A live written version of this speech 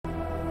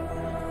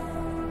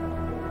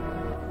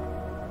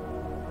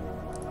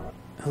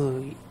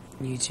Hello,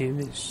 YouTube.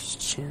 It's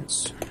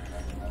Chance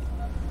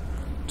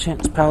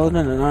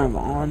Paladin, and I'm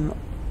on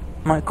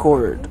my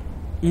cord.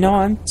 No,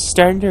 I'm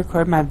starting to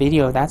record my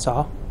video. That's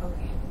all.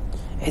 Okay.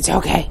 It's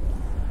okay.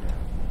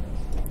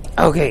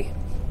 Okay.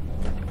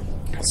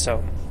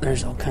 So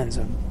there's all kinds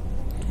of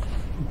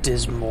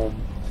dismal,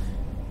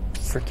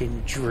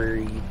 freaking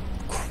dreary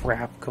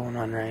crap going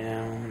on right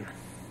now. And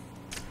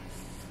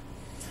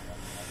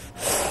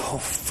the whole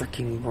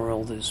freaking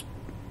world is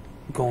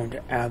going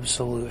to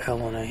absolute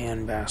hell in a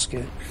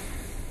handbasket.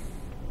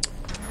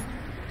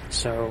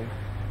 So,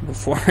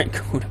 before I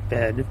go to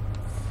bed,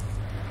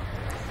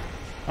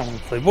 I want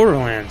to play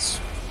Borderlands.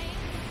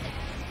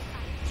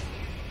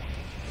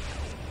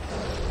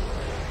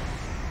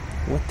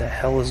 What the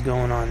hell is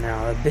going on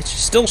now? That bitch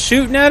is still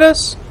shooting at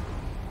us?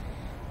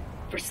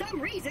 For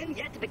some reason,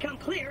 yet to become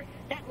clear,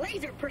 that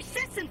laser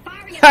persists in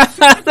firing at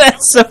the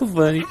That's so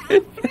funny.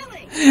 How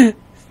thrilling!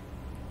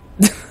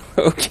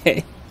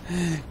 Okay.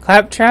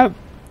 Claptrap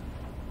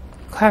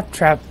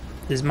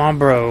is my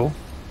bro.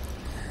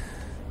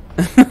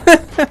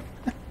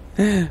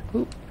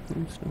 Oop,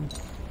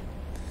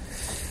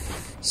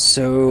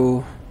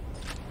 so,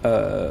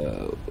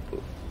 I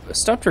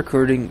stopped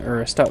recording,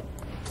 or I stopped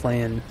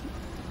playing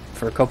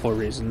for a couple of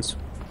reasons.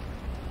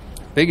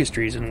 Biggest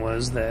reason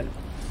was that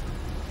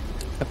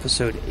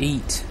episode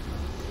 8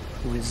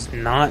 was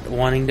not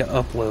wanting to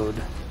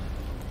upload,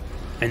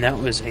 and that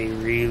was a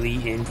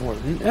really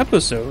important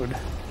episode.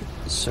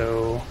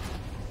 So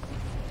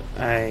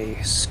I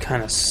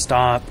kind of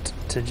stopped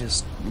to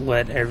just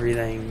let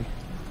everything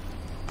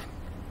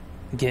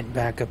get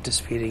back up to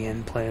speed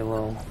again, play a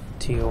little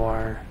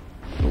TOR.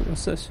 Oh,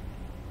 what's this?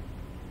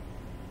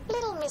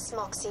 Little Miss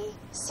Moxie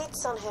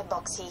sits on her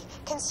boxy,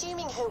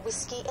 consuming her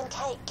whiskey and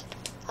cake.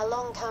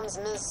 Along comes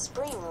Ms.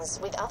 Springs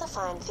with other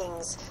fine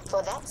things,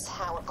 for that's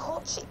how a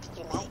courtship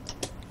you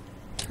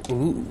make.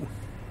 Ooh.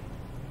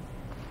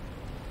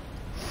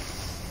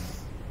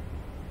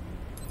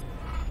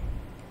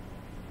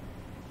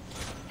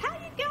 How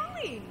you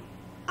going?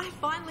 I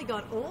finally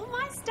got all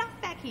my stuff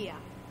back here.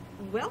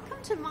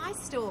 Welcome to my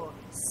store,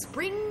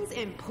 Springs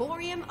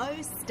Emporium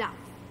O Stuff.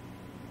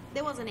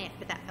 There was an F,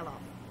 but that fell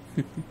off.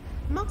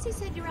 Moxie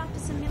said you're after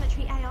some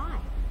military AI.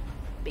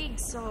 Big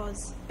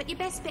soz. But your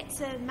best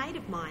bet's a mate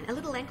of mine, a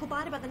little ankle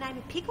biter by the name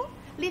of Pickle.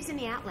 Lives in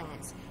the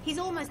Outlands. He's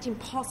almost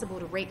impossible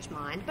to reach,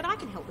 mind, but I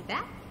can help with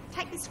that.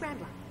 Take this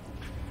scrambler.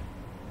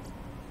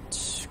 It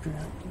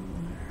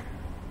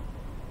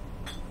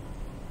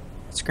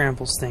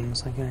scrambles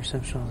things like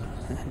interceptions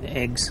and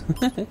eggs.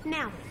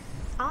 Now then,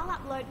 I'll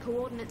upload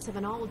coordinates of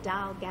an old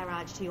Dahl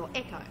garage to your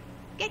Echo.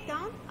 Get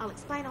going, I'll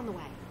explain on the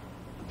way.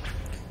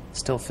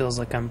 Still feels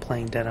like I'm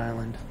playing Dead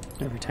Island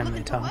every time they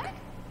Looking for talk, work?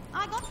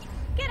 I got you.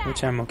 Get out.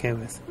 which I'm okay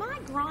with. My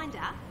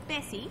grinder,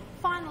 Bessie,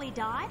 finally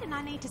died and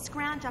I need to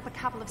scrounge up a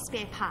couple of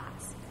spare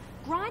parts.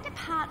 Grinder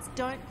parts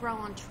don't grow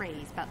on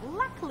trees, but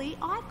luckily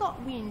I've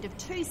got wind of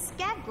 2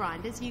 scab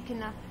grinders you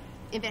can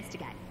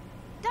investigate.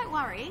 Don't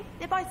worry,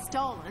 they're both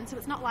stolen, so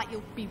it's not like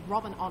you'll be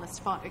robbing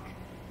honest folk.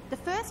 The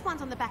first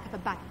one's on the back of a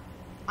buggy.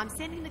 I'm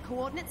sending the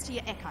coordinates to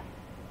your Echo.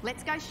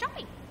 Let's go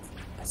shopping.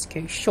 Let's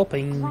go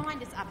shopping.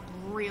 Grinders are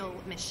brill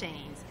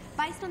machines.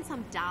 Based on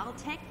some Dahl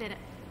tech that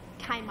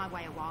came my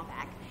way a while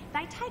back,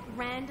 they take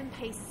random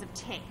pieces of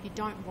tech you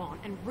don't want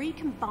and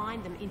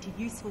recombine them into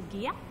useful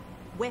gear.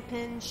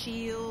 Weapons,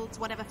 shields,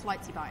 whatever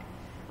floats your boat.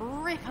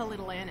 Rip a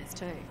little earnest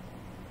too.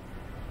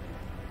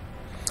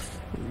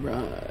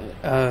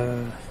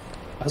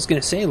 I was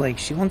gonna say, like,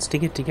 she wants to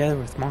get together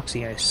with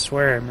Moxie. I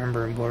swear I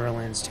remember in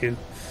Borderlands 2,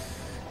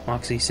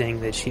 Moxie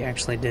saying that she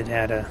actually did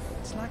had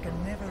It's like a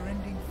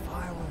never-ending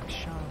fireworks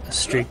show. a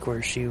streak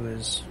where she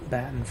was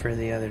batting for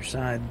the other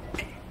side.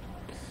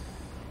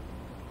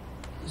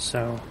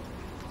 So,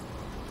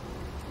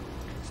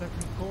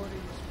 Second quarter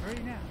is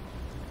free now. You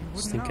I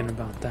was wouldn't thinking know.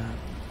 about that.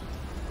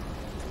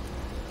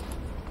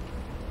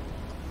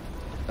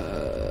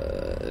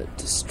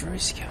 Destroy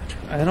scout.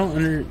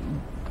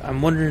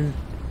 I'm wondering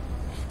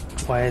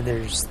why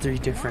there's 3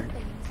 different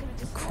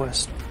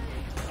quest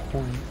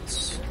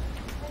points.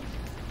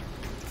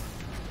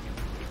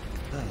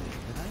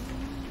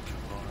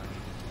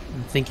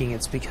 I'm thinking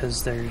it's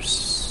because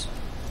there's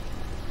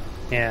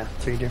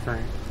 3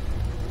 different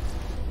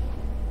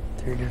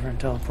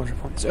teleporter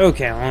points.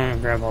 Okay, I want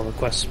to grab all the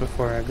quests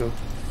before I go,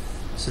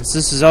 since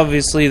this is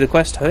obviously the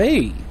quest.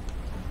 Hey,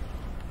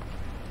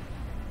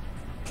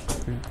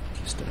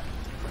 just a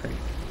crate.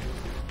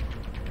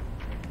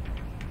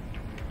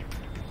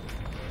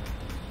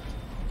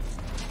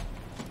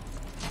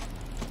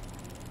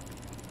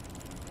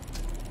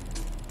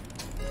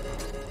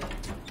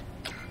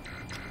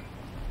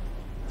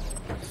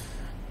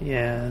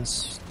 Yeah,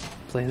 let's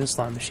play the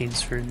slot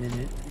machines for a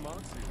minute.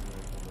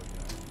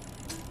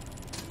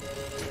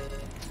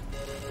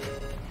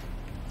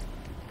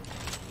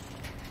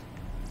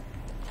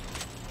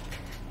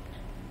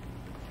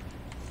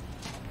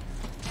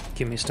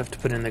 Give me stuff to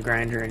put in the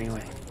grinder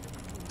anyway.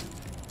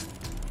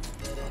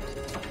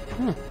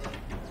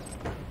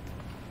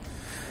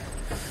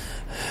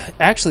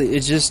 Actually, it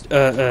just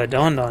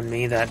dawned on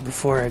me that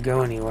before I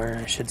go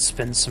anywhere, I should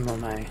spend some of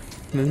my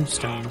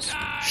moonstones.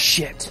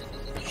 Shit.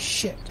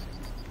 Shit.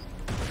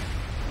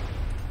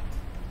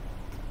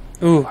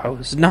 Ooh, I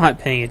was not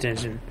paying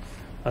attention.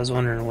 I was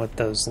wondering what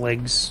those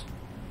legs...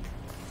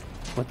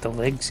 what the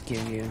legs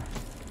give you.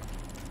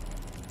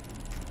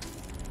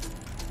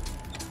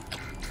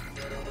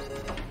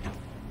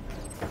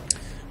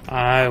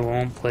 I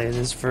won't play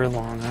this for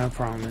long, I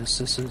promise.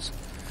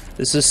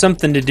 This is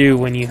something to do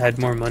when you had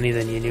more money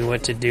than you knew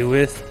what to do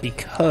with,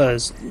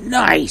 because...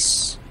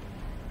 Nice!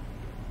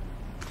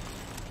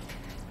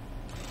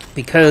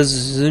 Because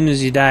as soon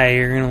as you die,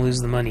 you're gonna lose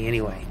the money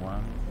anyway.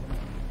 One,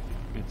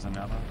 it's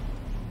another.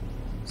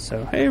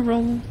 So, hey,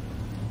 Roland.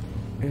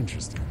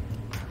 Interesting.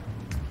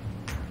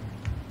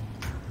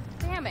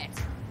 Damn it.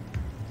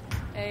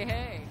 Hey,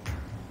 hey.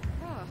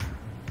 Oh.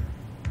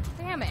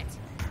 Damn it.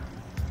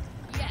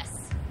 Yes.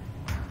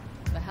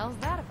 The hell's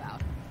that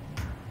about?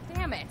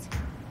 Damn it.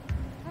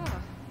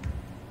 Oh.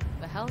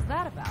 The hell's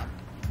that about?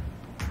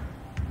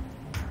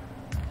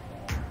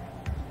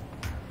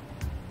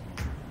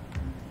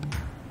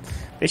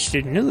 Bet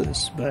you didn't know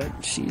this, but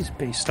she's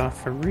based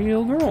off a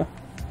real girl.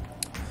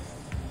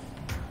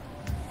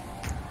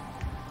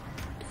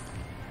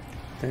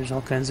 There's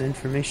all kinds of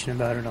information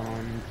about it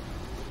on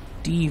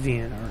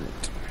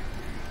DeviantArt,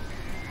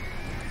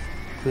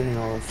 including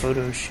all the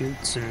photo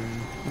shoots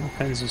and all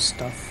kinds of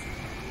stuff.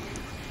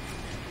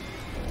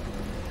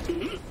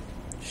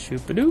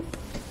 Shoop-a-doop.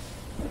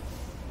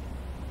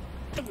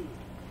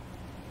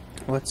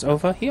 What's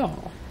over here?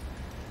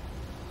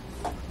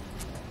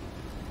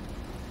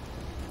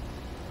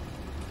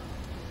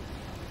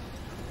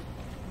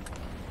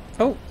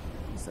 Oh.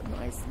 He's a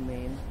nice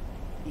man.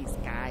 He's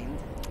kind.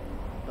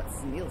 But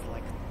smells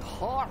like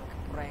pork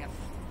breath.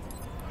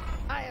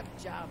 I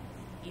have job.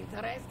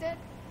 Interested?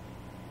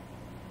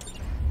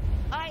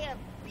 I have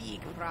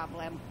big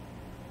problem.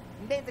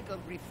 Medical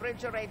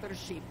refrigerator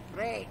ship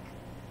break.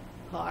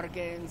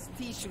 Organs,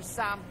 tissue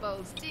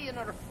samples,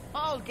 dinner,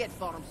 all get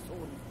for 'em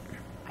soon.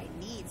 I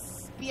need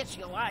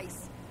special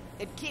ice.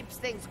 It keeps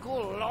things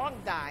cool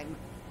long time.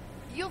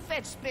 You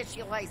fetch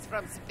special ice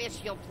from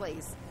special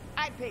place.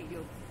 I pay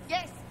you.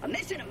 Yes? A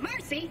mission of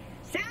mercy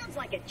sounds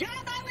like a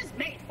job I was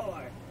made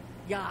for.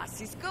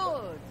 Yes, it's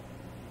good.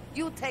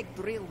 You take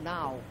drill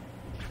now.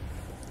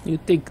 You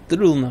take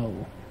drill now.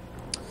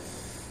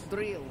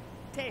 Drill.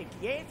 Take,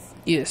 yes?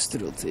 Yes,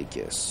 drill take,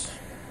 yes.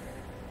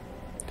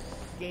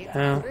 Get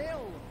How? drill.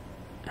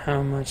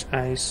 How much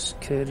ice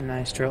could an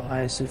ice drill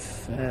ice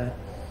if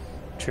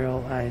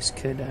drill ice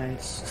could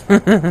ice?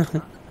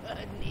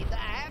 Neither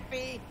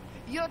happy.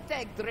 You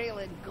take drill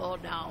and go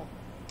now.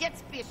 Get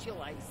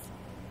special ice.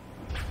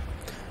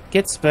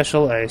 Get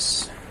special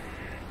ice.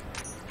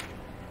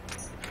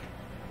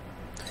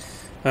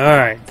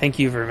 Alright, thank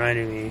you for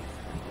reminding me.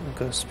 I'll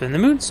go spin the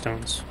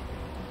moonstones.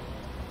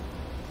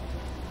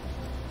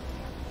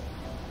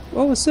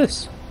 What was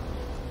this?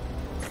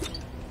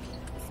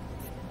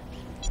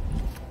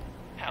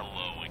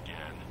 Hello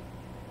again.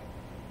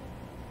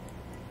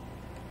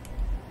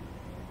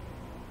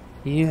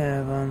 You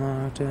have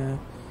unlocked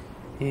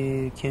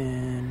you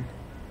can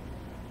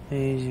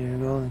use your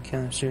golden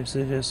chemistry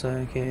just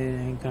like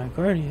a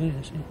Concordia.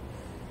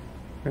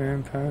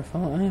 Very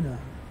powerful item.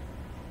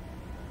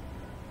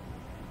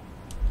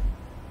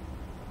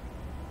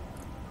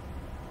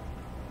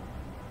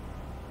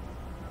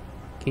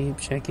 Keep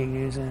checking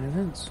news and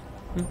events.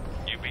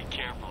 You be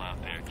careful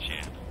out there,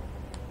 champ.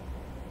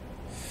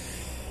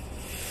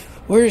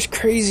 Where's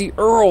Crazy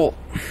Earl?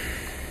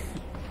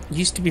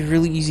 Used to be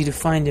really easy to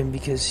find him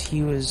because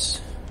he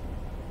was...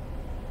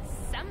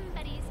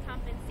 Somebody's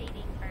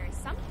compensating for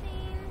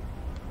something.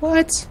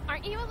 What?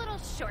 Aren't you a little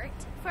short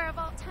for a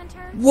vault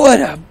hunter?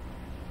 What a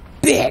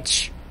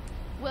bitch!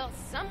 Will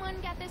someone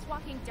get this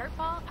walking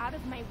dirtball out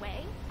of my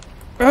way?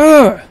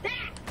 Ugh! I'm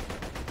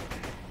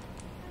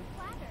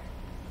flattered.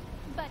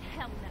 But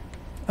hell no.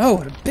 Oh,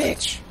 what a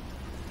bitch!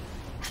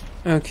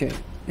 Okay,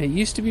 it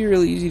used to be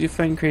really easy to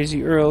find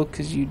Crazy Earl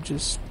because you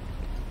just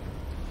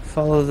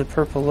follow the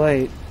purple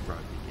light. Broke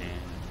again,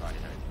 Friday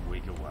night,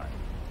 week away.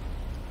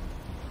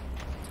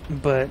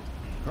 But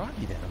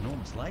Crikey, that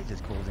enormous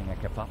laser's causing a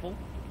kerfuffle.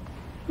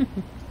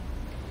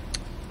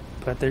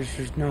 but there's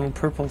just no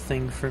purple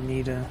thing for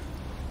me to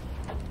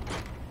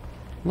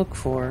look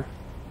for.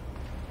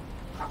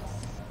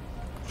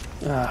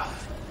 Ugh.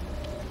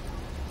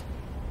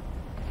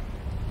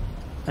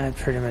 I had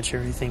pretty much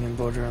everything in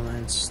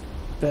Borderlands.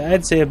 But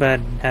I'd say had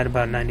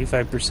about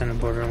 95%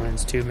 of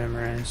Borderlands 2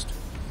 memorized.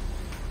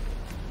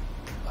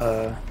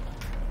 It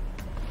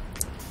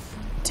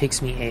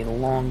takes me a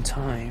long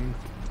time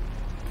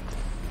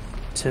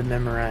to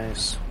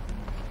memorize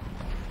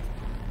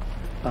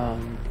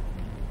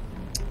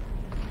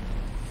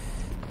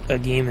a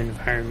game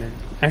environment.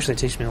 Actually, it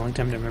takes me a long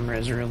time to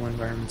memorize real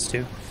environments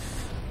too,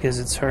 because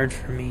it's hard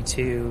for me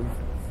to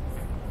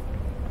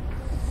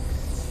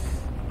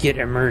get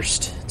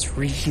immersed. It's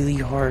really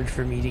hard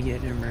for me to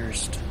get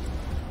immersed.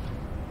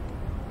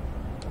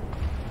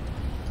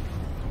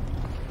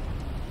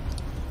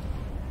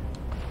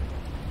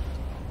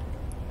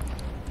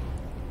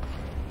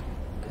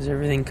 Is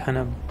everything kind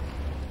of...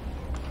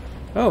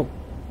 Oh.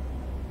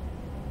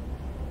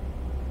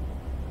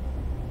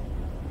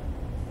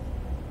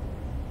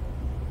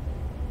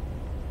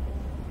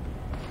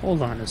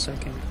 Hold on a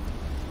second.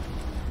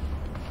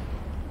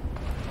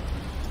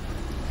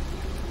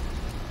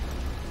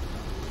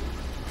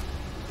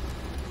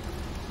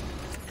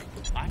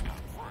 I got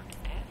work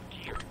and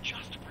gear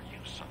just for you,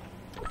 son.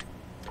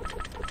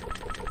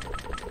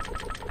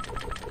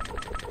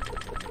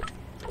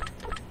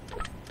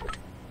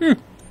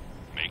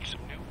 Make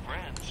some new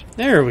friends.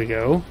 There we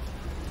go.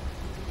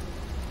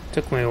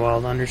 Took me a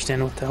while to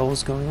understand what the hell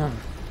was going on.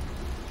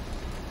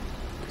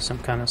 Because I'm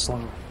kind of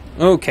slow.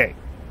 Okay.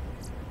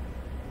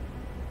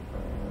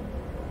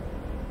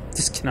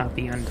 This cannot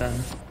be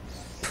undone.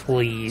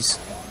 Please.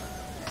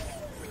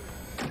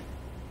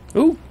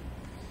 Ooh.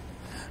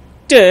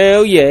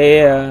 Hell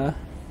yeah.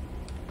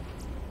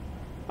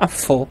 I'm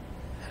full.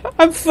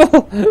 I'm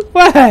full.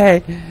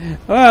 Why?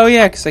 Oh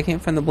yeah, because I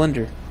can't find the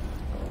blender.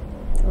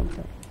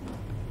 Okay.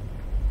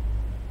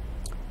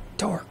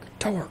 Torque,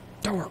 torque,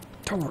 torque,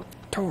 torque,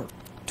 torque,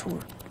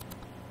 torque.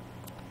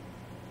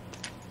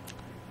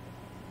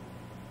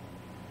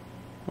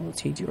 Well,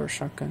 TD or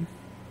shotgun.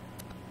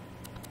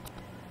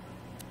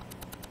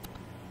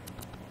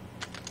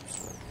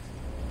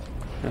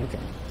 Okay.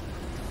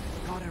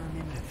 Gotta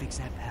remember to fix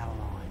that power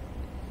line.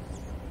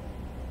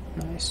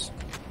 Nice.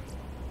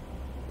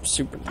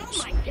 Super nice.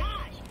 Oh my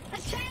gosh! A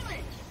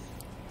challenge!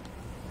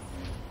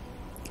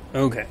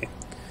 Okay.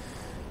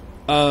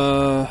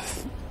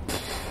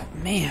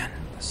 Man,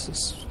 this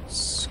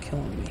is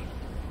killing me.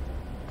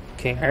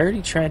 Okay, I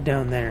already tried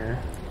down there.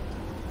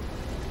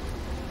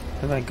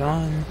 Have I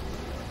gone?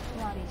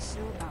 Bloody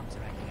sewer pumps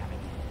are acting up again.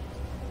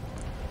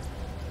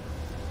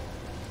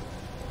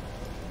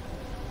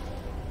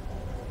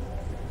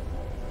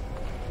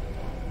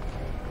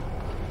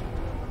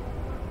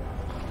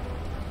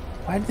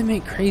 Why did they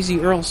make Crazy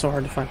Earl so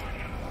hard to find?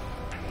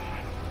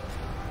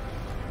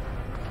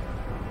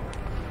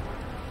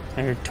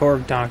 I heard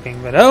Torg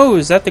talking, but oh,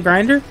 is that the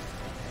grinder?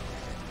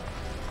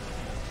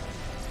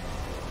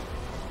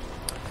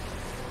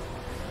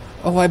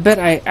 Oh, I bet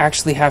I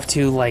actually have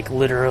to, like,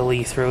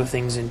 literally throw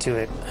things into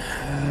it.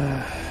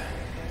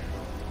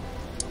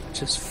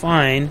 Which is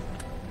fine.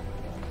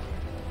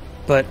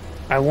 But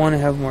I want to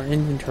have more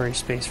inventory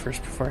space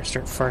first before I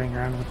start farting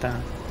around with that.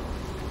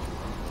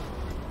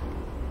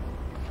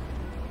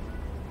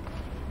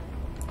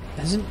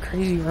 Isn't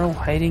Crazy Earl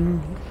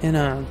hiding in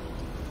a...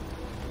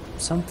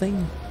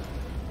 something?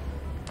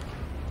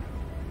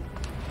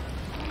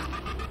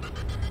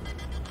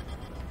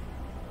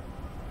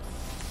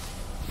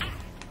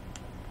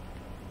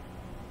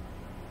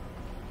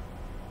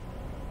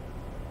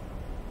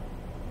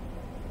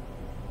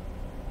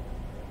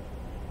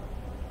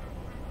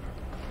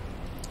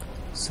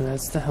 So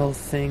that's the health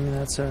thing,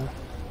 that's a...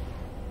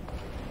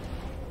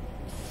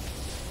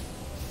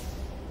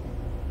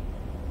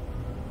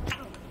 It's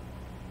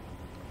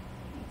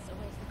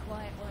always the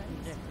quiet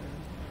ones.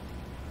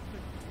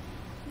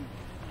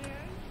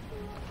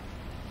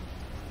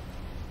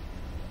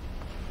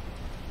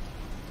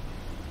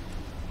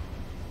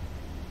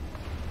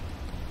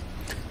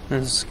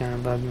 This is gonna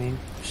bug me.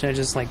 Should I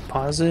just, like,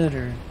 pause it,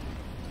 or...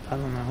 I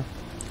don't know.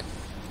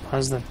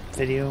 Pause the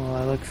video while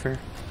I look for...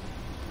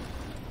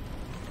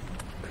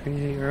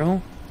 Crazy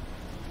Earl?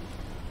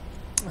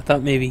 I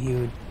thought maybe he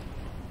would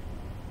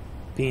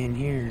be in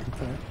here,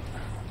 but I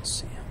don't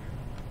see him.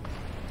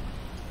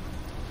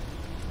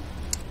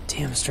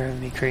 Damn, it's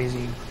driving me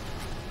crazy.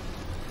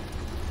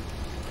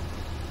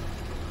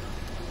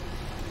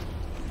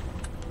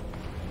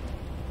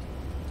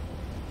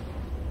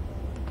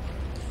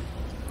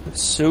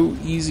 It's so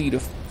easy to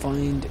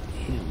find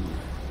him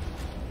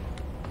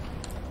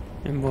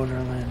in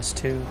Borderlands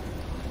 2.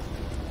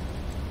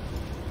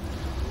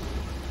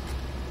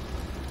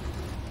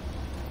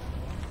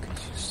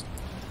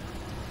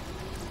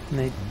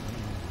 And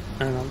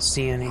I don't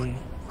see any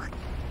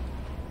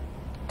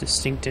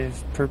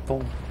distinctive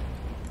purple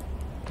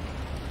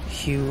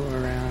hue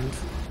around.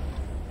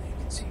 You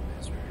can see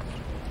whispers.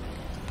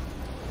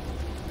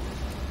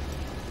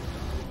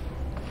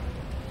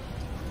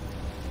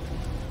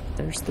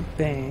 There's the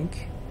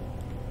bank.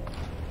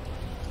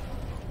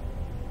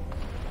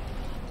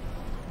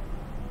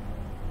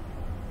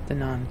 The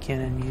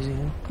non-canon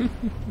museum.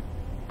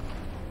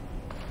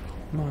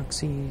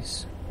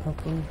 Moxie's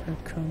up over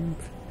come.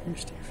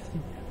 First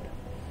everything.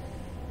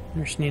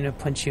 Nurse Nina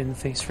punch you in the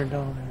face for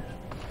 $1.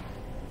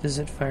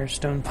 Visit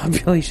Firestone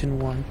Population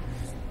 1.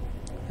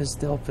 Visit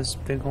the Elpis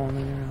Big Hole in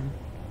the Ground.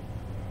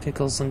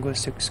 Pickles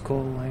Linguistic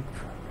School like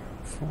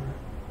 4.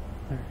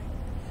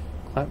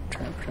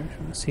 Claptrap trying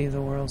to see the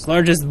world's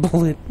largest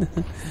bullet.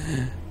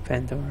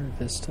 Pandora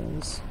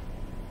Vistas.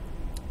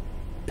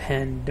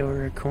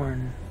 Pandora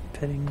Corn.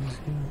 Petting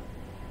Zoo.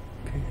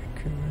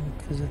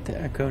 Visit the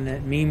Echo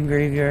Net Meme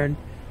Graveyard.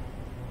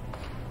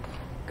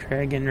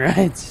 Kragan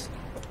rides.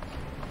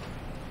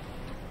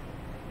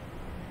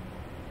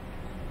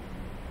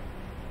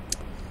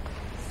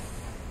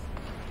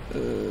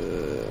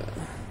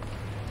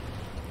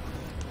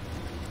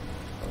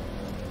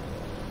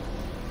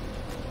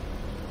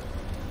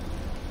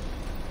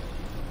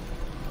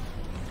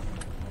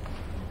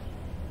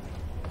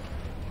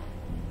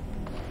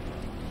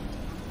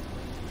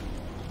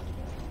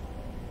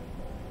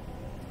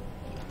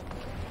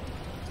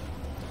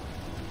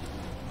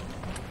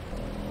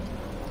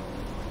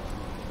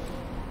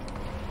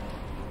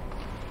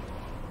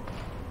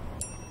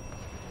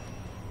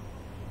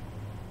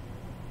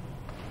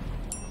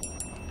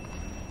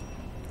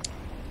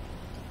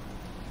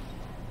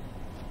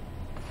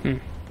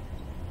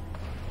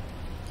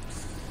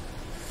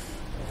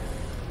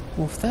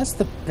 Well, if that's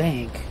the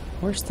bank,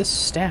 where's the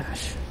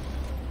stash?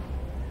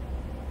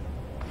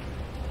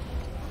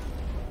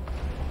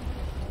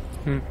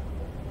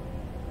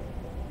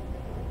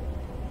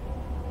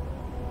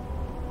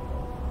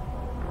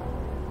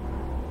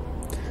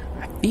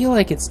 I feel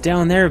like it's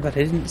down there, but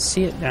I didn't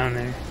see it down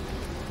there.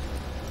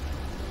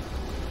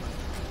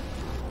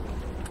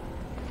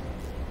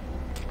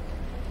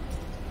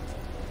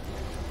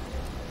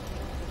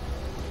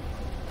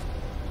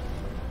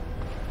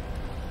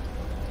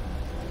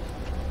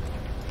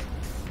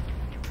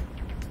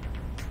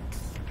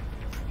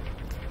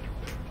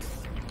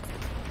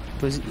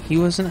 He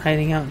wasn't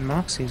hiding out in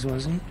Moxie's,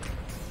 was he?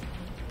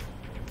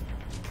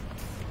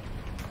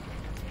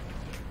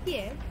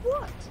 Yeah,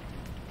 what?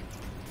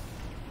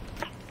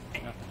 I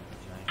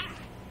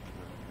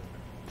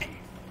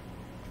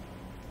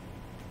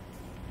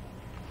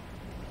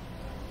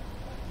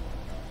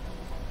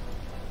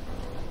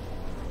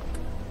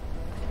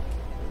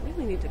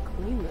really need to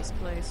clean this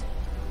place.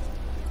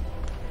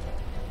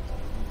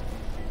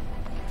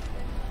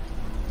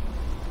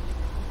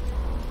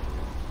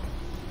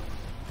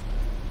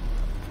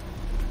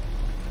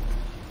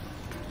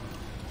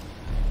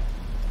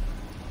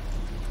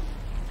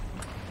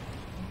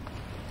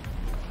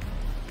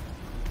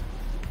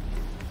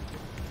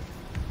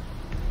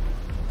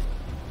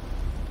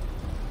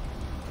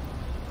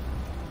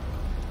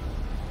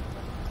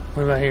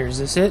 What about here? Is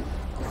this it?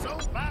 So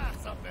buy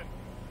something.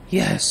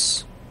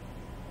 Yes!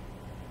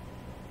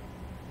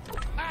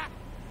 Ah,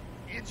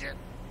 idiot.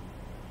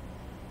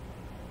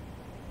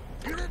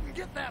 You didn't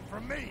get that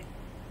from me.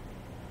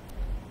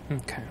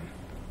 Okay.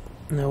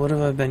 Now, what have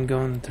I been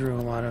going through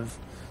a lot of?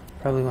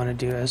 Probably want to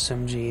do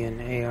SMG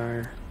and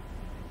AR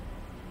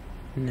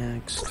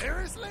next.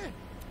 Seriously?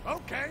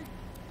 Okay.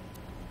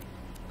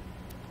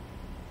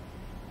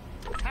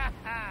 Ha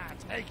ha,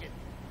 take it.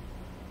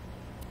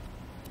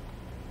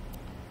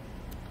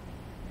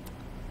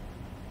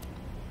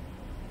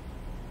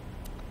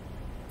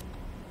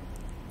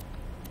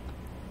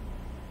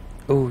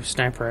 Oh,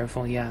 sniper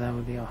rifle. Yeah, that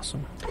would be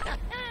awesome.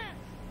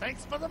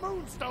 Thanks for the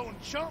moonstone,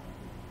 chump.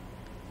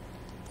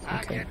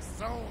 Okay. I get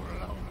so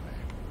lonely.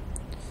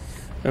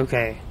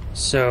 Okay,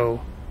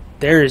 so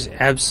there is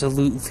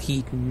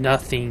absolutely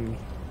nothing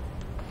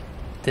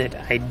that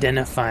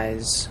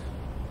identifies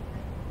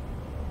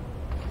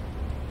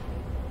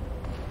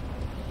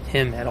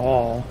him at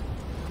all.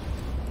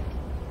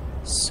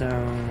 So,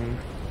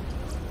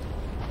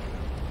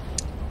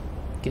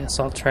 guess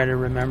I'll try to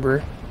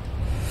remember.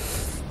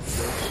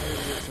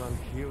 On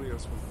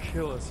Helios will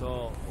kill us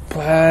all.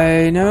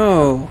 I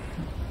know.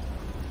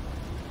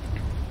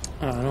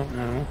 I don't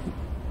know.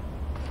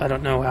 I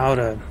don't know how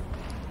to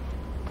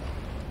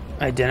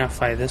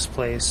identify this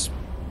place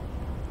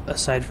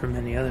aside from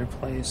any other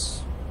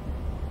place.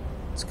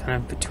 It's kind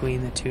of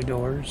between the two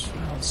doors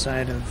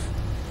outside of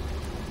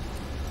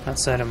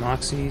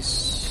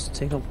Moxie's.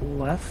 Take a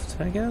left,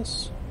 I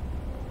guess.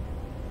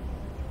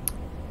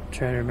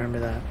 Try to remember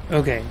that.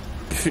 Okay.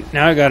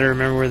 Now I gotta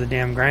remember where the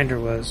damn grinder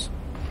was.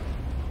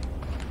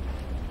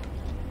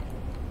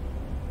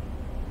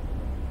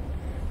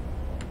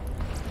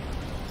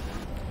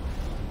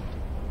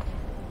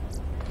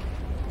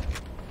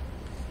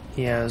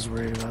 Yeah, I was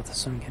worried about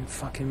this. I'm getting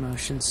fucking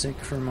motion sick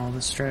from all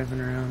this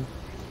driving around.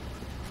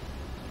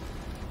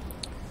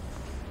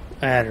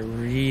 I had a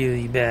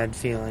really bad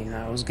feeling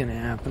that was gonna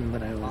happen,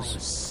 but I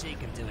was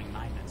sick of doing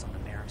maintenance on the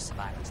Mayor of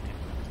Surveillance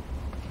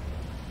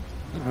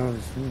Network. I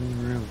was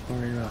really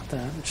worried about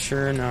that.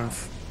 Sure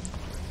enough.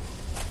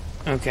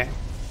 Okay.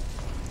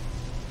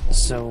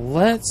 So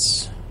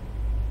let's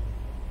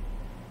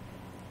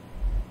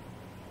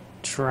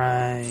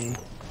try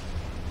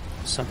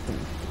something.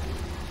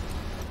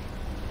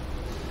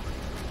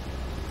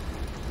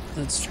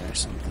 Let's try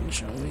something,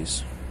 shall we?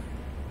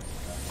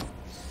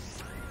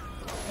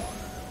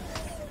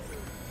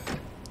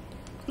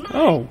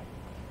 Oh.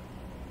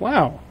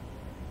 Wow.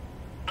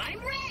 I'm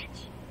rich.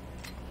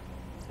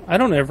 I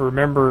don't ever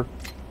remember.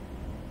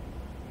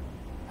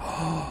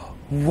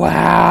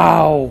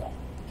 Wow.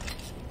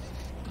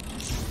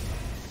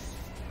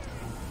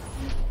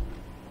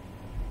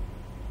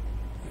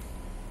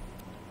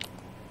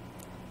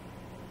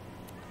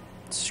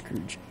 Screw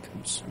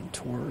Jacobs and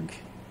Torg.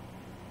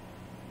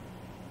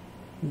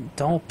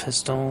 Dull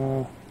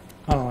pistol.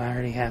 Oh, I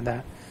already had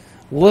that.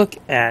 Look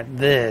at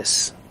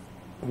this.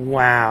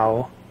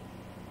 Wow.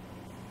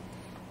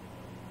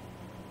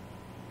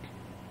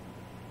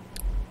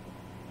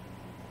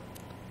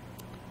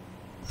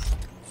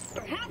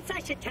 Perhaps I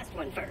should test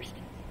one first.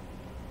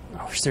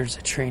 I wish there's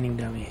a training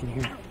dummy in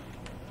here.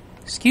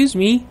 Excuse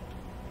me.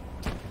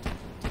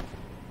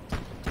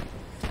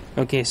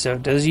 Okay, so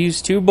it does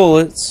use 2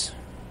 bullets.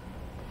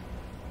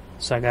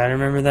 So I gotta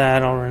remember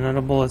that. I'll run out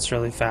of bullets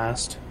really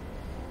fast.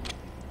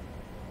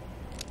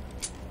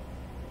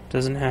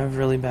 Doesn't have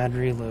really bad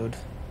reload.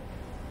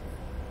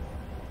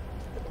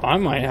 I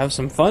might have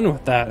some fun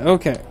with that.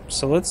 Okay,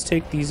 so let's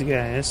take these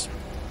guys.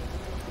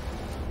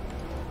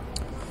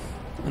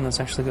 And let's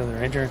actually go the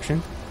right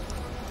direction.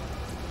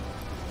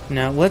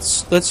 Now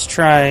let's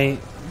try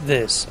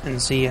this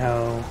and see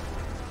how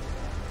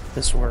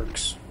this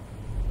works.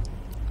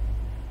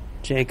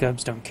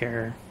 Jacobs, don't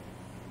care.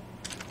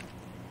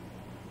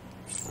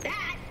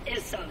 That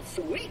is some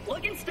sweet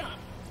looking stuff.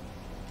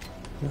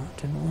 No, it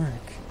didn't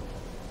work.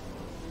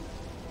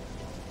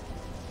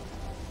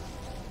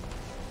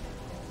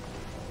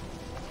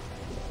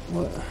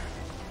 What?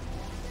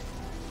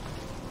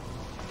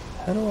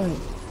 How do I...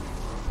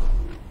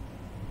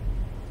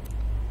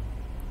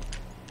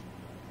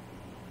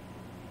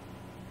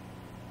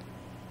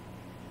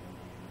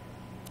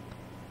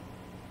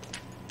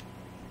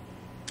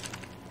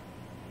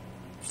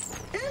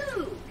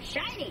 Ooh,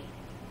 shiny.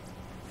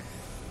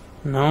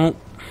 No.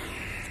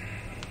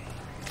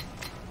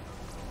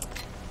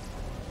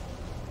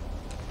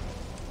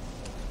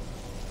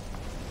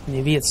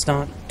 Maybe it's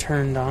not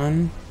turned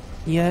on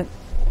yet,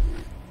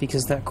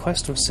 because that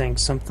quest was saying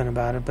something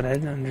about it, but I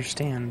didn't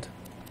understand.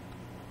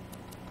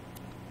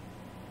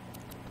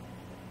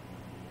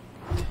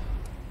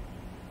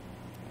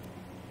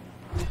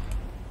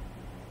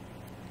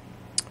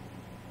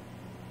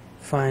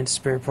 Find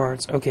spare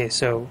parts. Okay,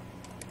 so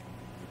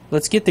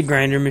let's get the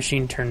grinder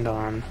machine turned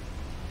on,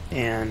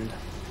 and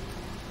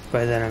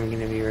by then I'm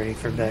going to be ready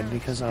for bed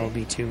because I'll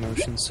be too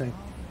motion sick.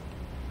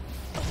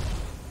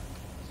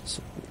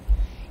 So,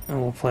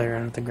 and we'll play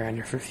around with the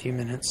grinder for a few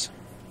minutes.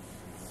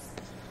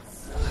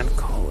 I'd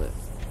call it.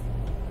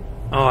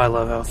 Oh, I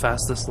love how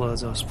fast this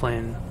loads. I was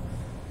playing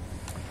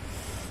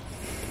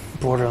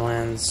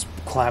Borderlands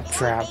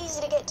Claptrap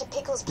Easy to get to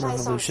Pickle's place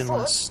Revolution on foot,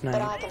 last but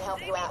night. I can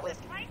help you out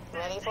with.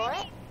 Ready for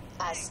it?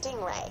 A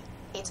Stingray.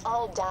 It's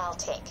old dial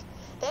tech.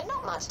 They're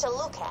not much to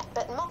look at,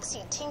 but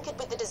Moxie tinkered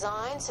with the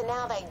design, so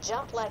now they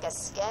jump like a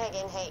skag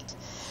in heat.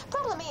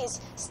 Problem is,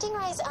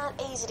 Stingrays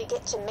aren't easy to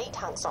get to meat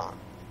hunks on.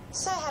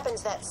 So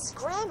happens that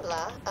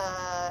Scrambler,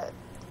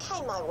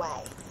 came my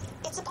way.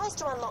 It's supposed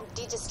to unlock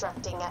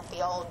digistructing at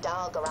the old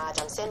dial garage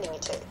I'm sending you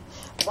to.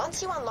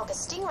 Once you unlock a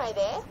Stingray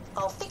there,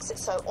 I'll fix it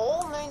so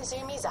all Moon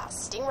Zoomies are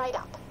Stingrayed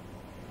up.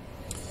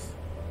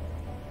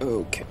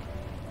 Okay.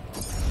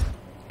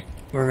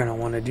 We're gonna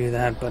want to do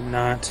that, but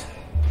not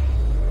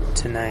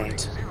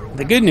tonight.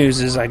 The good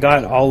news is I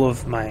got all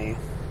of my...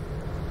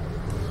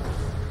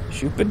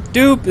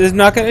 Shoop-a-doop is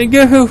not gonna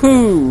go!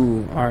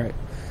 Alright.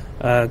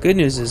 Good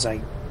news is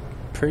I'm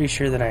pretty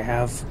sure that I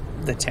have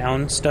the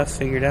town stuff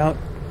figured out.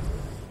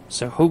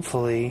 So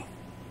hopefully...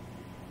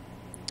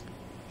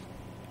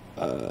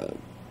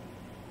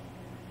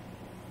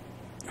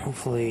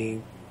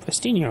 hopefully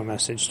Pastino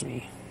messaged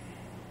me.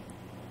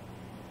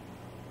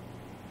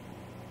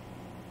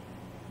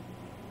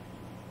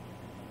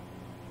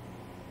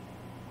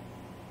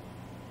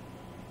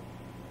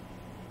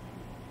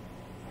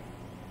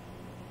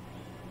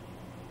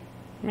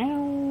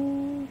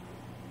 Meow.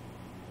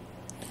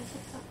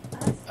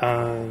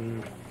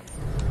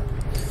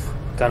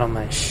 Got all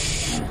my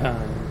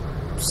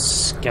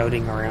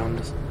scouting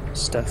around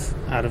stuff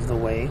out of the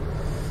way.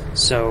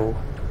 So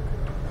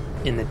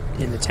in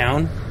the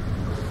town.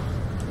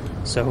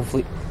 So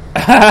hopefully,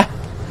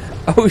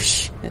 oh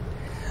shit.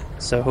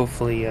 So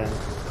hopefully, I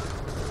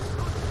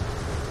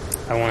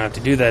won't have to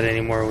do that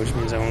anymore, which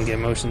means I won't get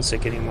motion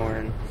sick anymore,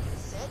 and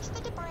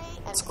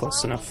it's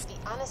close enough. The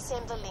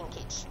unassembler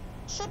linkage.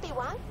 Should be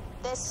one.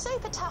 They're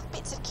super tough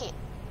bits of kit.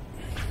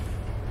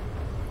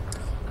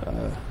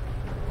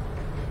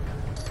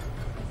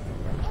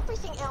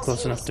 Everything else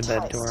Close here enough is to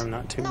bed toast. door. I'm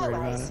not too No worried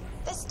about worries. it.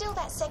 There's still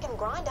that second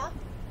grinder.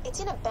 It's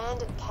in an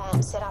abandoned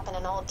camp set up in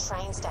an old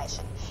train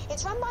station.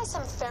 It's run by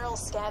some feral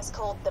scavs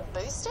called the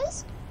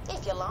Boosters.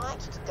 If you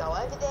like, you could go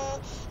over there,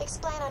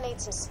 explain I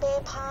need some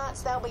spare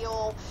parts. They'll be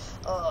all,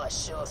 oh,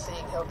 sure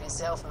thing, help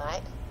yourself,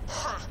 mate.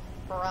 Ha,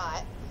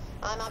 right.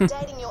 I'm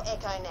updating your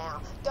echo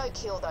now. Go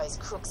kill those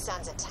crook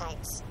sons of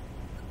taints.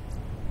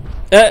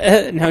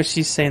 Now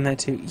she's saying that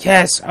too.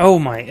 Yes! Oh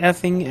my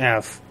effing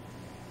F.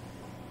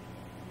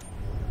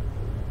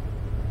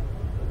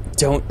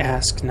 Don't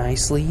ask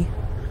nicely.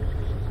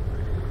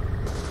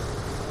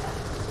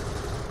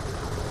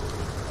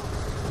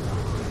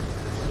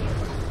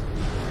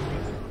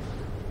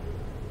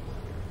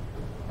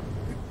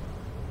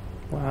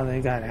 Wow,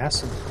 they got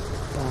acid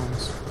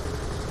bombs.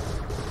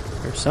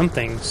 Or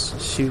something's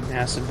shooting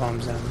acid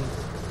bombs at me.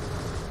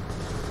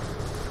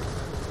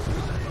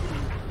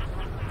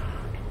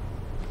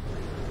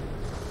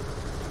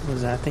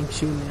 Was that thing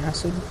shooting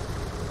acid?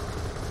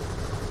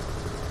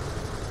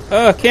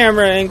 Oh,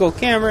 camera angle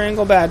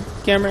bad,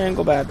 camera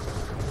angle bad.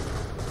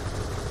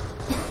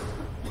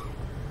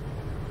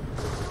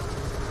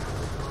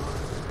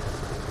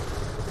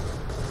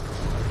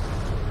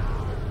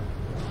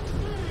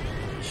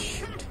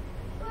 Shoot.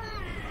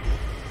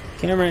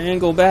 Camera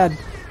angle bad.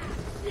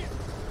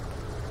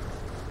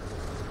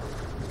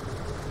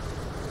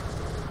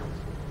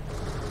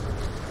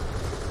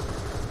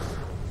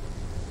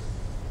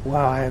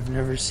 Wow, I have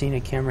never seen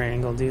a camera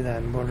angle do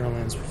that in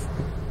Borderlands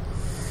before.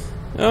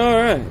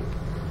 Alright.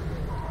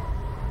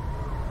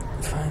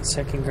 Find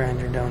second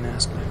grinder, don't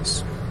ask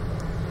nice.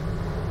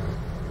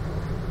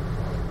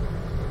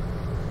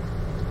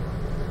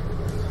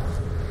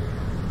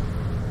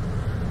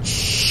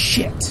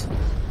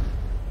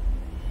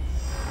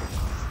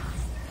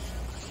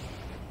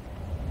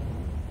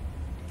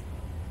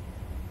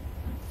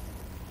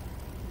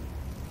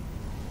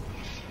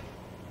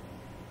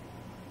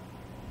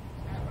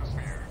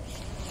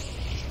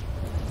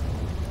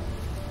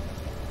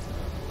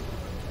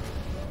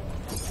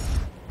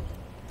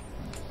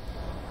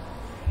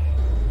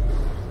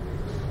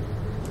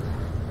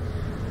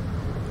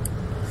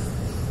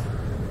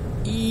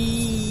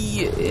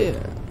 Yeah.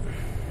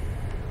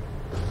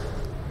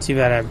 Too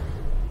bad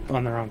I'm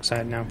on the wrong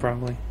side now,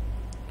 probably.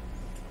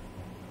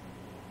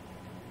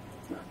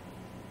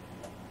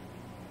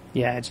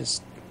 Yeah, I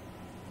just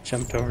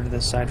jumped over to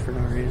this side for no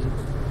reason.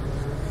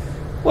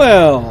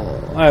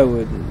 Well, I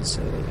wouldn't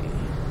say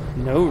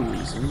no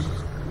reason.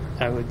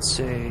 I would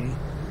say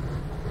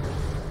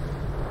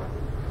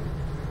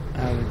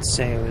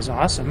it was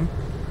awesome.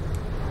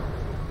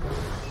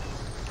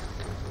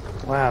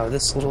 Wow,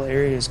 this little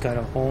area's got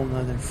a whole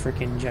nother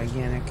freaking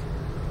gigantic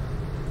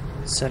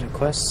set of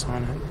quests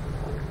on it.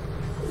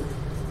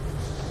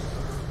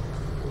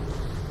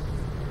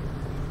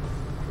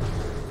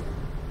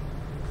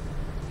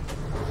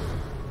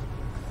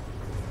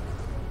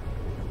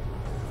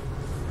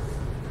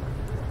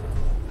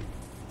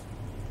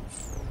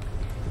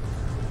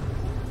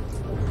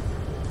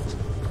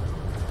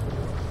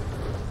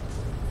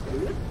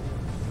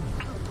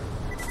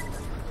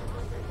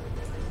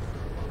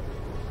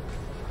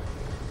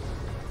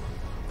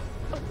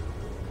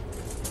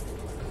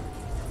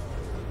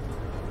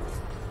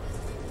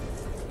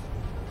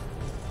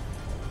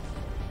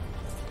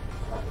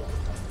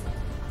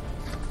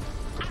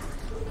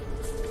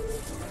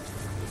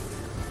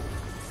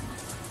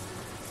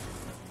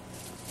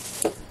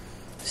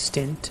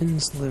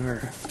 Stanton's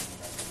liver.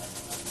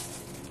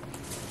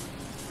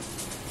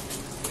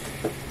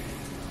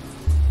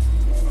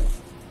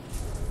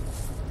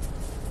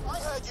 I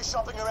heard you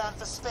shopping around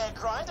for spare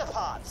grinder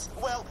parts.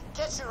 Well,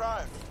 get your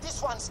own.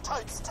 This one's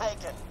totes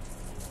taken.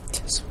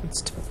 This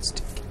one's totes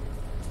taken.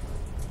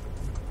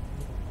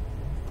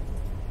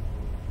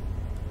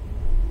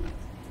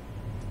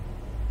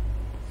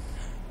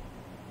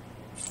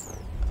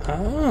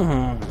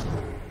 Oh.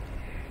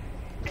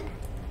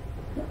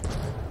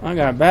 I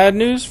got bad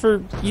news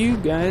for you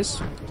guys.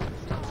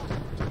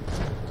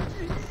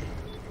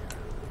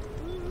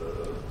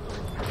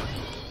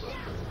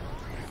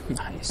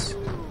 Nice.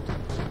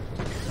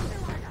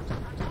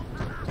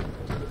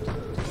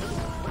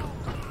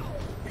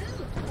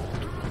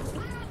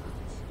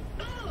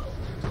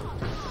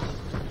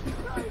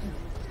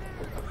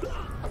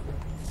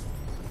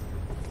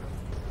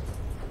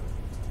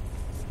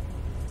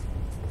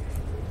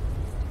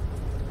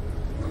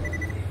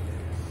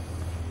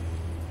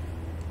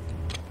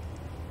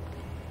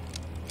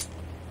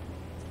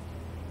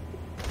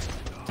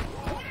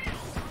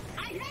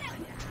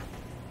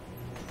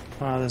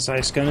 Wow, this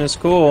ice gun is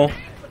cool.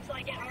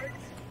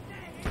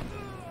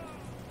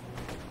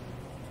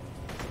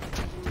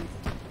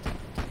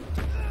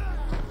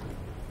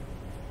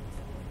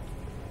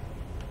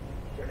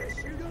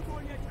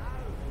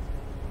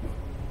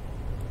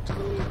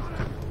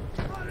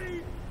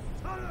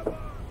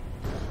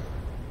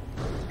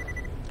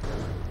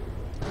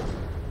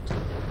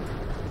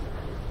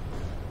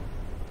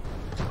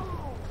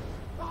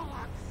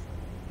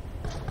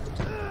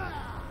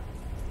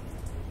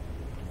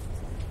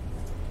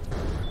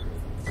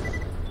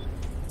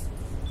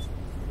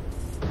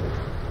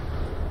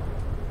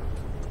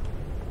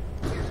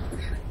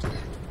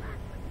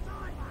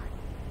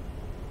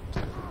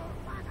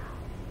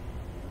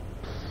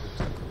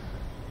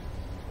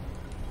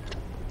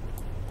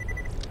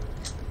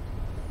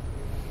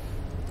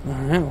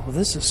 Alright, well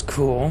this is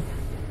cool.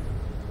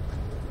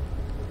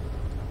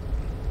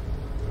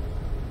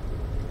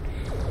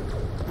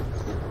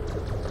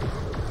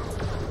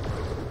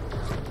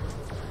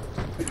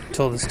 I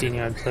told this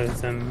Dino I'd play with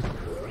him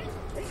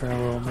for a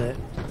little bit,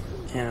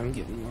 and I'm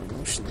getting more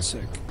motion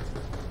sick.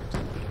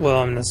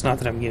 Well, it's not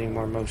that I'm getting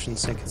more motion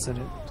sick, it's that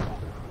it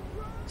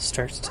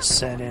starts to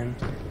set in,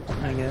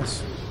 I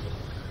guess.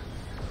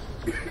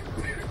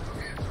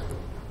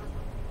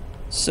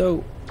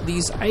 So,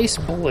 these ice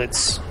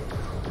bullets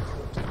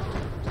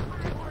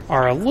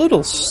are a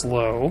little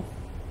slow.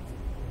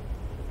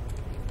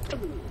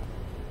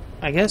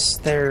 I guess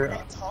they're... You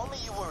told me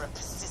you were a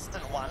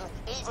persistent one,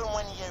 even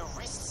when your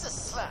wrists are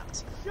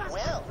slapped.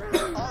 Well,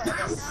 I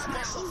have a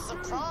special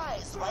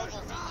surprise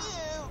waiting for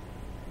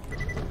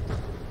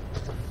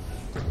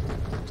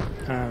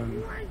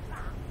you.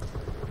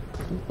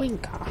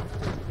 Winka.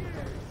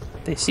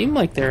 They seem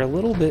like they're a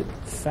little bit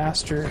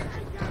faster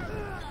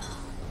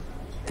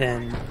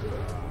than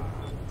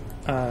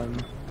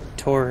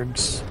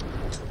Torg's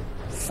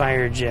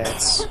fire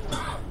jets,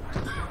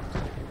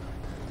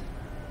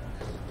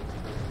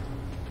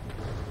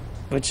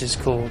 which is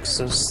cool because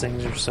those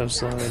things are so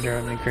slow they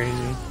drive me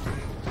crazy.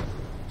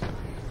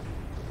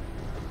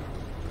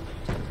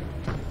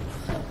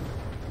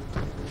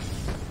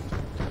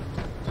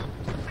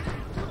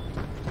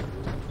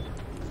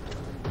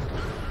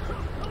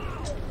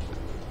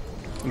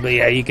 But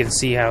yeah, you can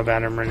see how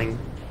bad I'm running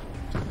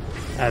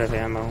out of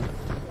ammo.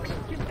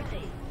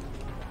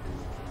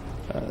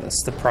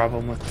 That's the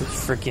problem with the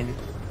freaking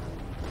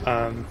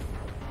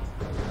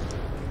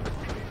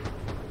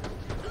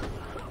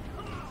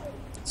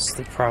it's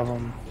the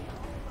problem.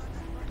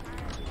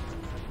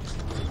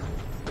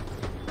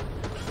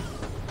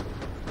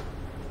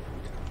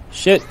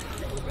 Shit. You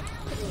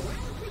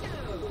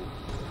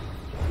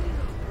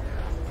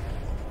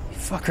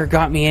fucker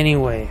got me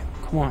anyway.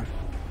 Come on.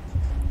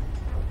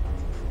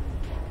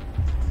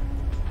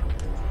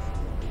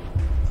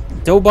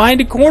 Dove behind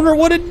a corner,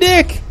 what a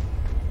dick!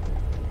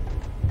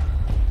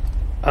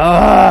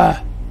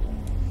 Ah!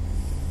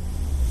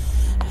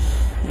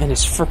 And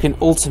his frickin'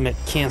 ultimate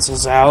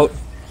cancels out.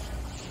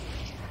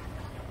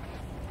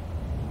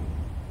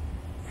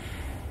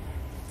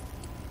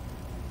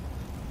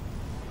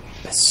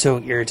 It's so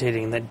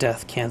irritating that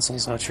death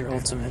cancels out your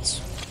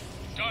ultimates.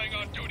 Dying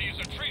on duty is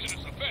a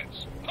treasonous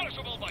offense,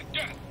 punishable by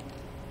death.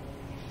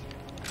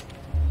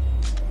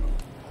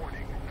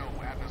 Warning,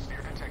 no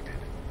atmosphere detected.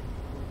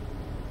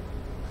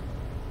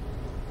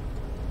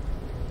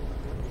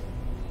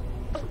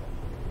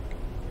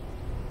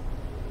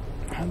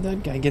 How'd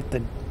that guy get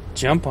the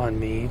jump on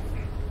me?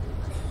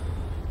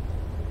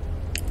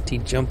 Did he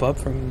jump up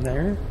from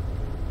there?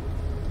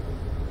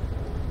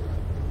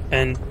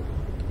 And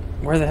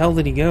where the hell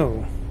did he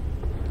go?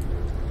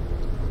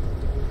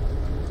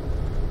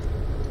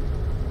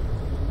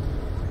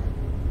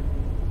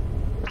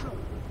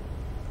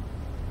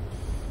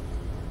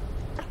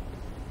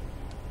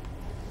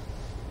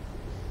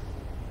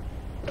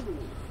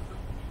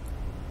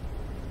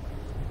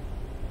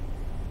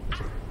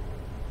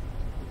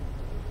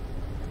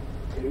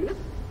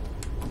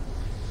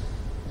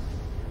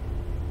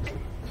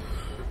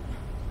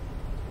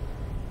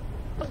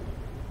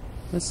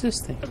 What's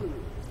this thing?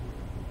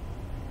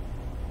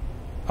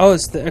 Oh,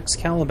 it's the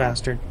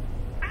Excalibur.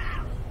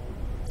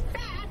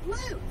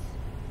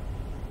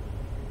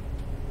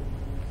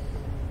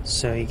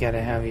 So you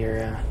gotta have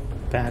your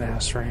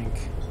badass rank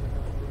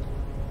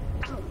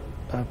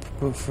up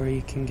before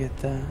you can get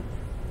that.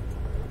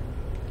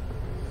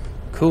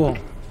 Cool.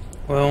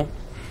 Well,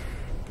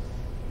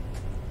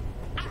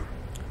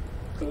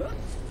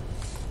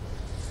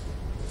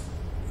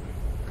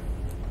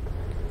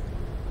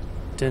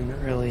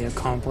 didn't really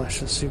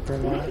accomplish a super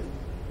lot,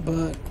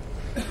 but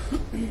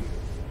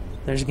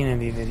there's gonna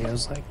be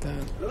videos like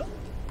that,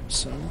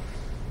 so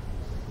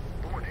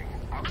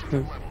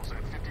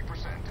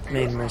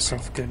made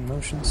myself good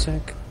motion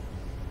sick,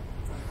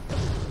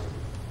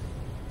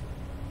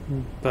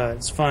 but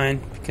it's fine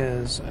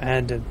because I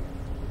had to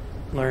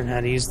learn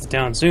how to use the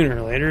town sooner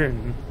or later,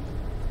 and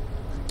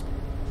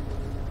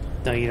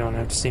now you don't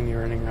have to see me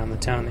running around the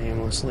town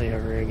aimlessly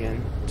ever again,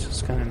 which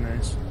is kind of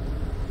nice.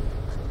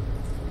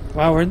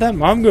 Wow, where'd that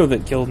mom go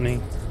that killed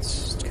me?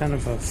 It's kind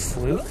of a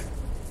fluke.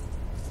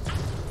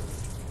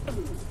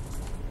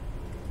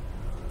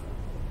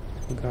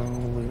 Go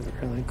loot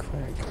really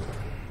quick.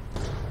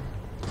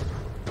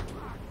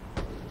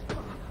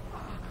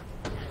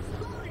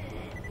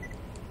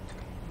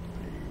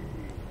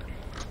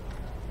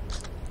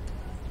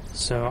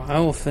 So I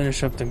will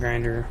finish up the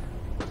grinder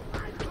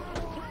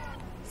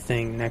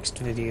thing next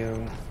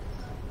video.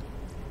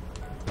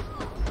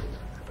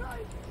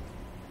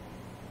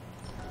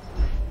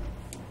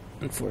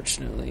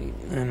 Unfortunately,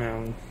 I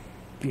know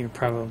you're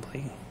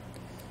probably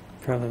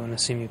want to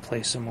see me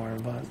play some more,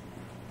 but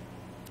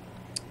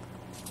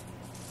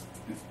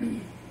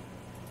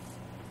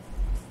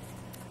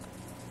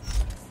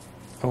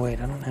oh wait,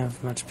 I don't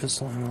have much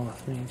pistol ammo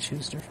left. I need to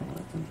choose a different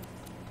weapon.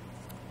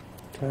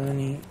 Do I have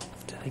any?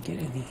 Did I get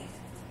any?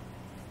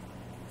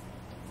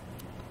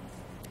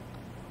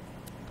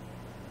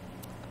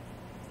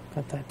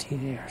 Got that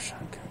TDR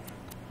shotgun.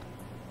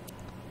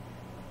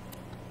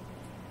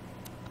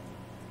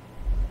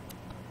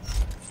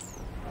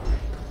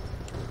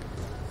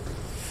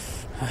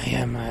 Oh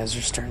yeah, my eyes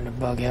are starting to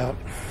bug out.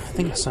 I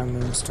think I saw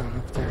Moonstone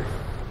up there.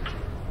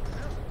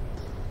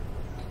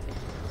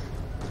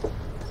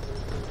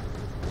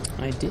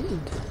 I did.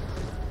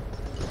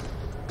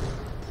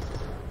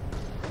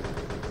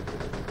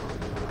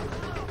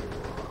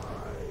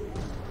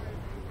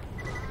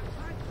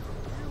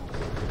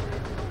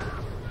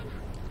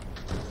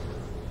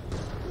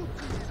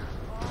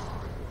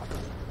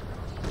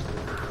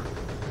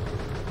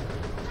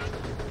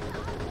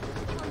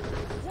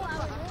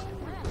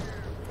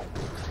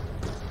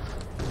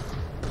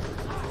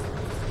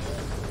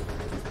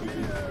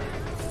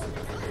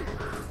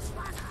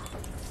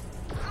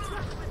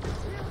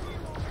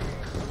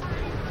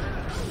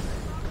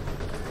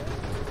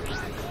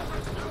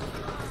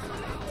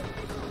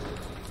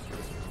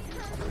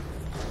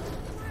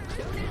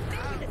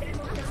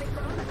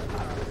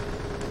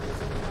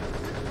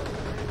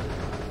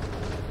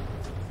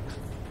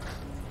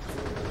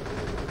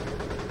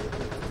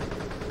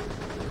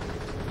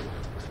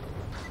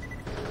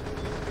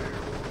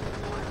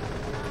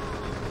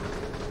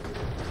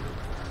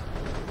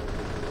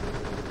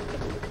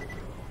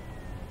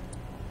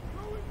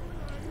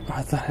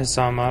 I thought I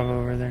saw a mob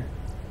over there.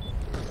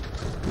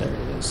 There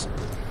it is.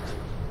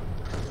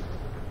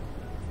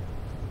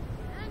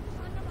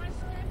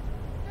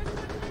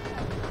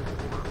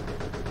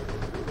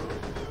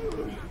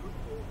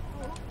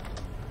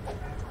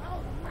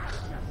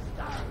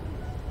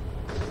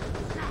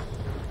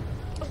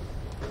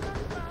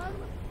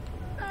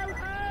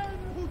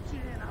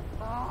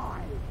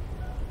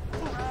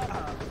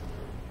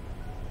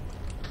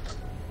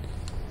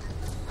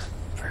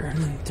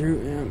 Burning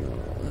through ammo.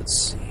 Let's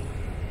see.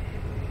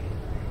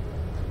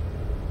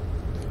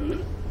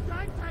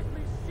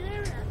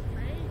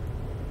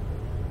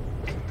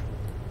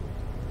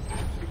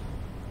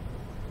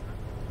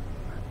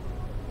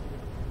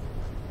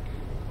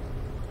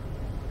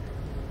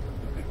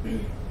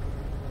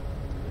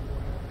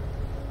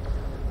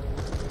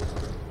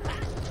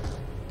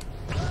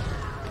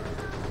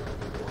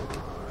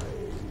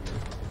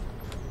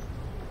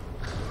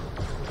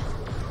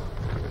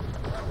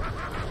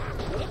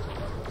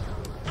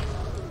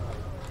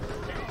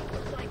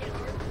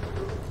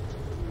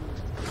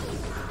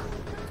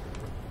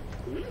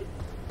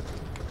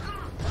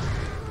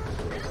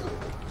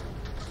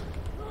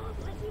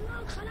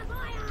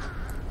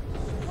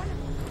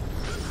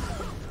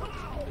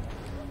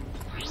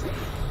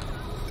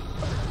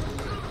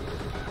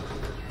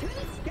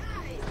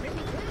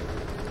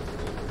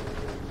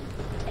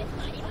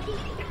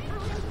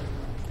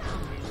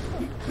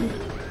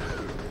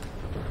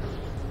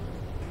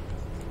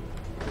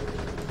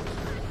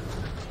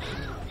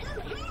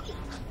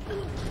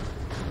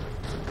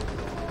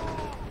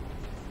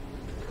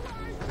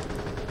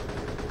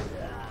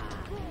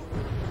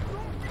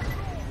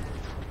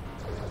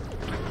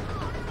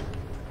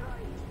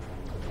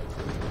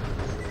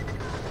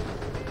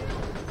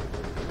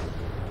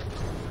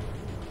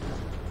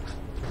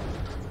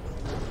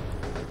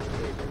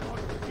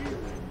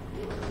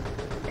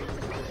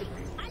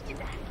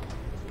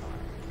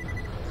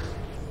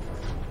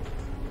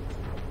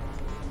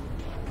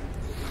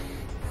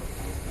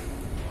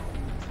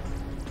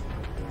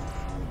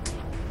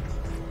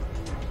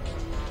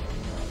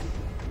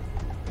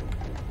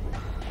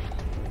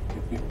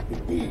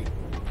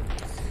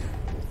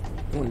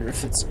 Wonder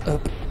if it's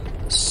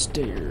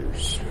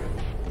upstairs.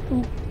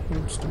 Ooh,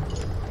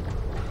 upstairs.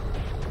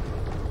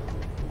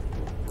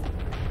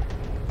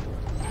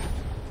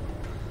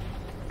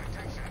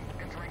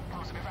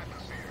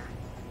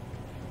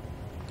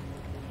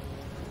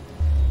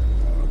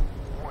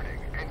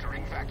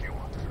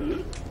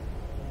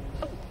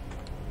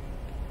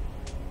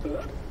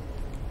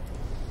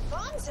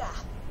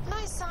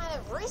 No sign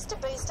of Rooster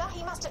Booster.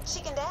 He must have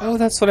chickened out. Oh,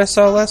 that's what I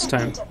saw last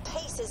time. Into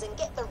pieces and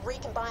get the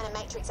recombiner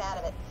matrix out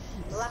of it.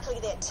 Luckily,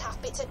 they're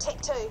tough bits of tech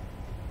too.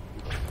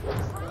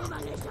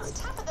 It's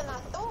tougher than I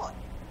thought.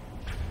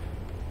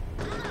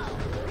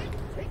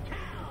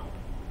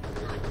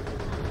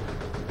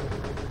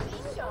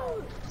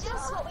 Bingo!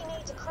 Just what we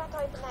need to crack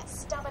open that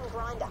stubborn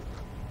grinder.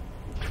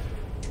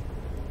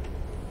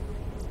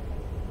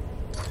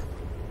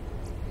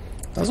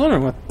 I was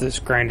wondering what this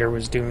grinder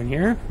was doing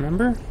here,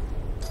 remember?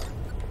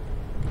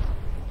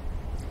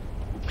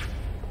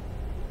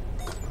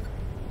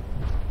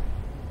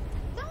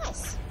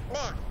 Nice.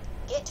 Now,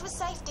 get to a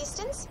safe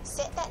distance,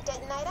 set that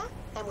detonator,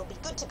 and we'll be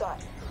good to go.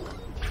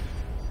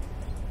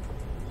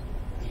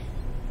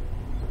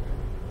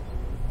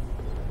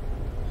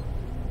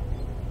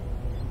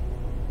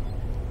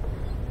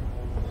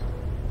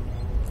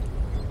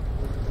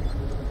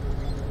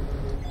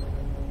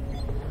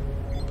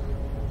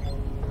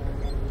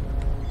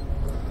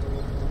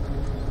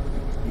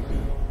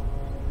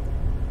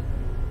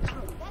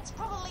 That's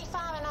probably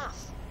far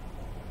enough.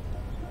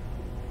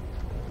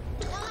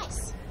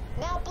 Nice.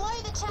 Now blow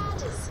the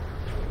charges.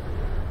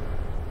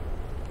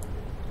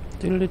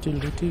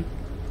 Doodle-doo-doodle-doo.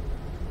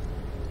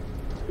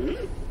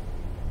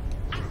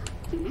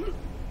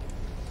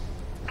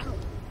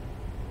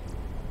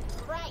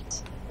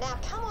 Great. Now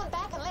come on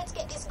back and let's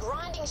get this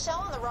grinding show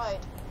on the road.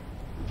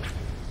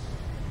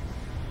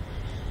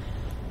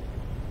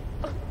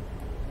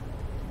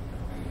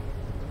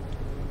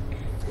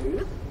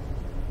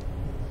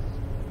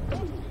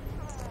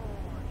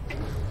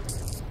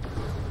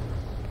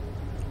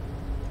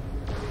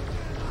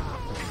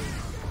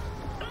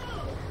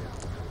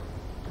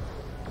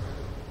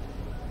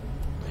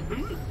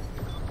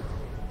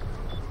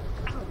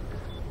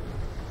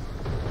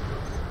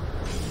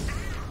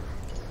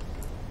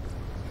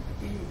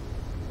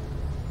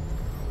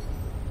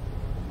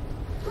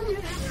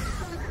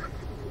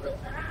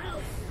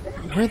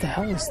 Where the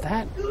hell is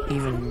that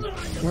even?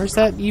 Where's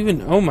that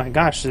even? Oh my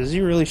gosh, is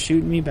he really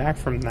shooting me back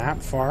from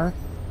that far?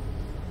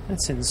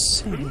 That's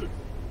insane.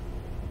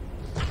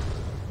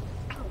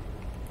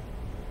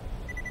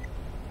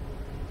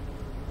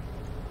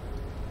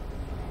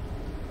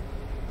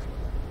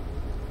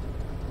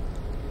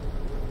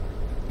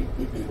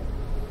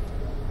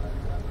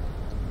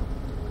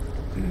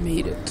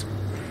 Made it.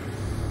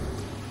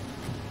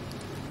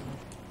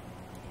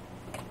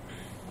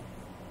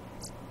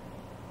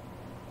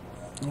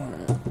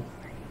 Alright.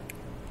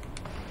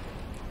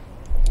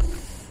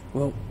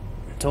 Well,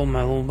 I told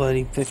my little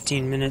buddy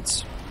 15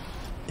 minutes,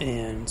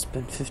 and it's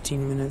been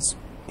 15 minutes,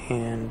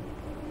 and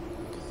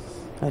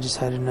I just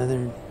had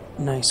another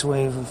nice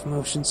wave of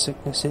motion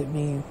sickness hit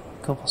me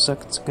a couple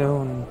seconds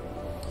ago, and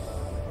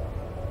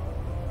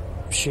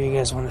I'm sure you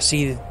guys want to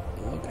see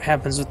what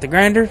happens with the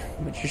grinder,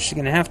 but you're just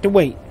going to have to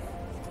wait.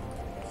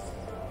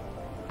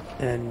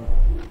 And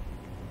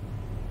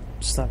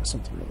just thought of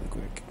something really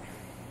quick.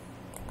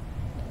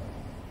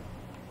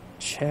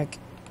 Check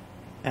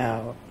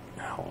out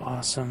how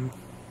awesome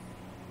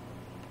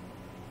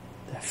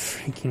that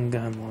freaking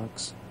gun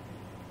looks.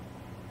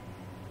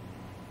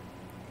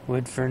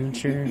 Wood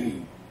furniture.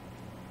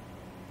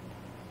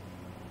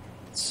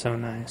 It's so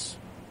nice.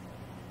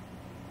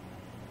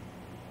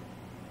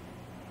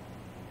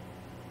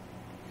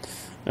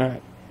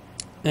 Alright.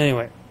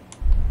 Anyway.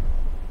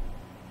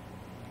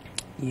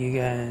 You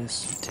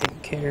guys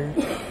take care.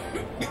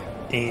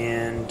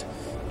 And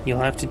you'll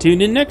have to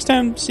tune in next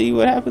time to see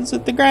what happens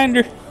with the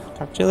grinder.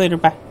 Talk to you later.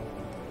 Bye.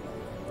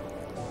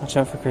 Watch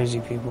out for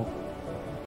crazy people.